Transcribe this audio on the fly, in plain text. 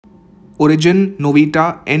Origin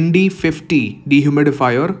Novita ND50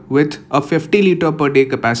 Dehumidifier with a 50 liter per day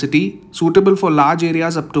capacity, suitable for large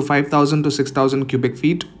areas up to 5,000 to 6,000 cubic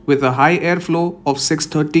feet with a high airflow of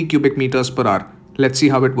 630 cubic meters per hour. Let's see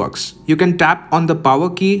how it works. You can tap on the power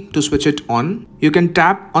key to switch it on. You can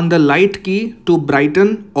tap on the light key to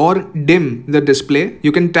brighten or dim the display.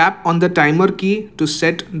 You can tap on the timer key to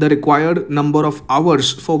set the required number of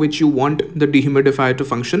hours for which you want the dehumidifier to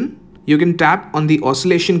function. You can tap on the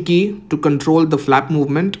oscillation key to control the flap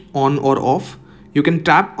movement on or off. You can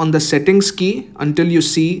tap on the settings key until you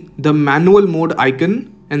see the manual mode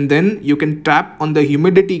icon, and then you can tap on the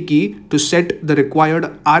humidity key to set the required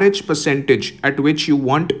RH percentage at which you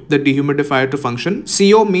want the dehumidifier to function.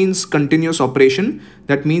 CO means continuous operation.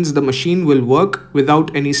 That means the machine will work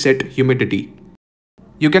without any set humidity.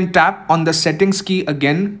 You can tap on the settings key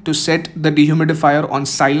again to set the dehumidifier on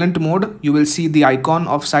silent mode. You will see the icon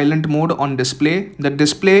of silent mode on display. The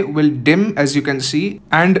display will dim, as you can see,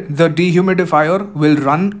 and the dehumidifier will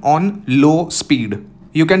run on low speed.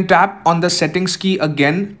 You can tap on the settings key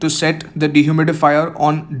again to set the dehumidifier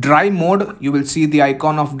on dry mode. You will see the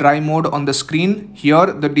icon of dry mode on the screen. Here,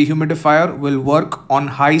 the dehumidifier will work on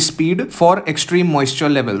high speed for extreme moisture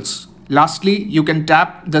levels. Lastly, you can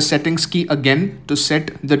tap the settings key again to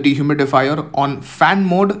set the dehumidifier on fan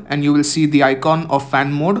mode, and you will see the icon of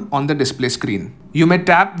fan mode on the display screen. You may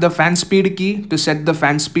tap the fan speed key to set the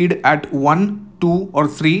fan speed at 1, 2 or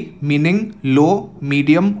 3, meaning low,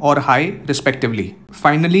 medium or high respectively.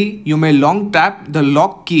 Finally, you may long tap the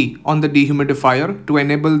lock key on the dehumidifier to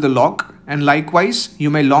enable the lock, and likewise you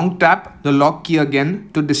may long tap the lock key again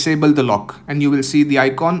to disable the lock, and you will see the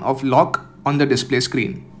icon of lock on the display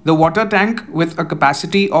screen. The water tank with a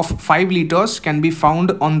capacity of 5 liters can be found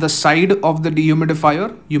on the side of the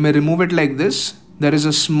dehumidifier. You may remove it like this. There is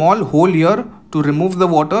a small hole here to remove the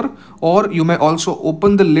water, or you may also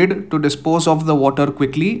open the lid to dispose of the water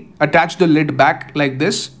quickly. Attach the lid back like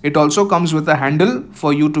this. It also comes with a handle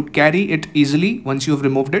for you to carry it easily once you've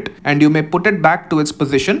removed it, and you may put it back to its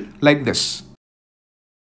position like this.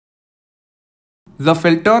 The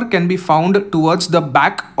filter can be found towards the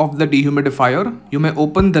back of the dehumidifier. You may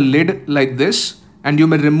open the lid like this, and you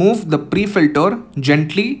may remove the pre-filter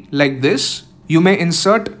gently like this. You may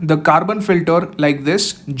insert the carbon filter like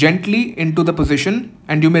this gently into the position,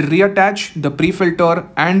 and you may reattach the pre-filter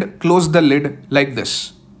and close the lid like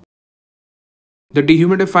this. The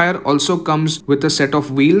dehumidifier also comes with a set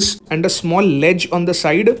of wheels and a small ledge on the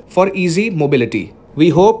side for easy mobility. We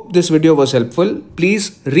hope this video was helpful.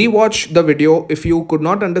 Please rewatch the video if you could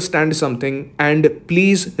not understand something, and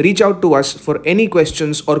please reach out to us for any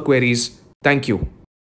questions or queries. Thank you.